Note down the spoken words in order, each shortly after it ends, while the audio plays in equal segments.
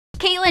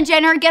Caitlyn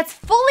Jenner gets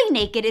fully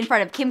naked in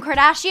front of Kim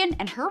Kardashian,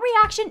 and her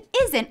reaction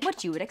isn't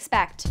what you would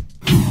expect.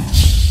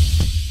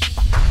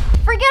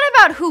 Forget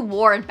about who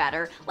wore it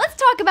better. Let's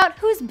talk about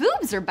whose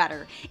boobs are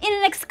better. In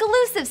an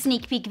exclusive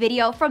sneak peek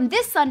video from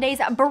this Sunday's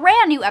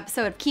brand new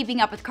episode of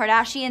Keeping Up with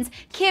Kardashians,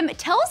 Kim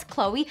tells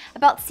Khloe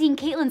about seeing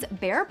Caitlyn's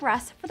bare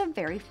breasts for the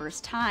very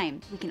first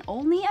time. We can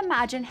only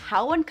imagine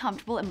how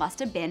uncomfortable it must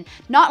have been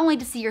not only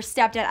to see your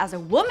stepdad as a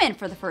woman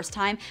for the first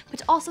time, but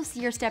to also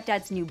see your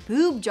stepdad's new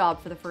boob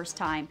job for the first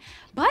time.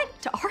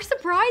 But to our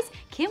surprise,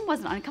 Kim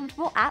wasn't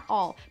uncomfortable at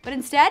all, but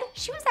instead,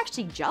 she was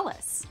actually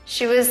jealous.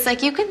 She was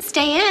like, "You can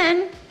stay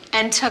in,"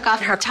 and took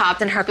off her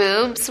top, and her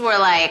boobs were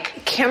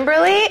like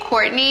Kimberly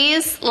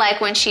Courtney's, like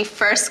when she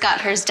first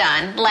got hers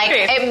done. Like,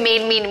 it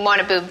made me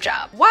want a boob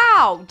job.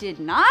 Wow,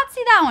 did not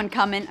see that one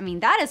coming. I mean,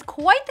 that is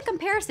quite the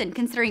comparison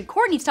considering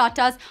Courtney's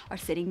tatas are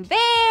sitting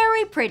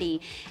very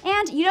pretty.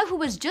 And you know who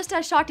was just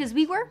as shocked as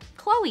we were?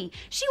 Khloe.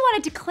 She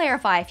wanted to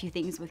clarify a few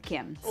things with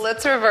Kim.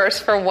 Let's reverse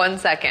for 1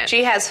 second.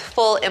 She has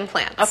full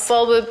implants. A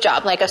full boob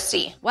job, like a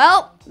C.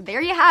 Well,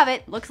 there you have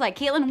it. Looks like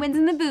Caitlyn wins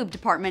in the boob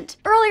department.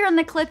 Earlier in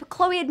the clip,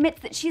 Khloe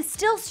admits that she's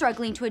still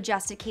struggling to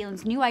adjust to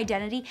Caitlyn's new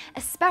identity,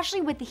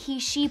 especially with the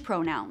he/she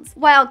pronouns.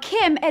 While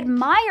Kim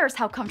admires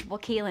how comfortable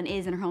Caitlyn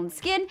is in her own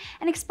skin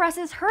and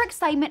expresses her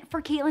excitement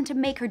for Caitlyn to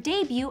make her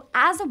debut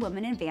as a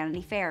woman in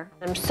Vanity Fair.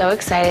 I'm so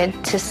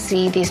excited to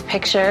see these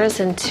pictures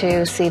and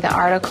to see the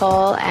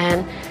article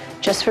and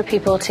just for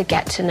people to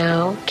get to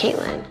know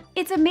Caitlyn.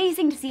 It's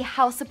amazing to see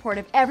how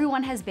supportive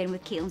everyone has been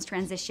with Caitlyn's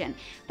transition.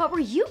 But were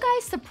you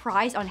guys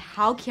surprised on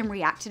how Kim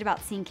reacted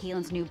about seeing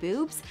Caitlyn's new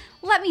boobs?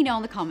 Let me know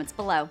in the comments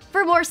below.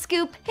 For more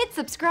scoop, hit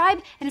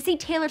subscribe, and to see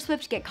Taylor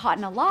Swift get caught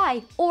in a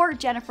lie, or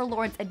Jennifer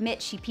Lawrence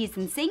admit she pees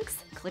in sinks,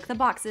 click the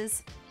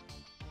boxes.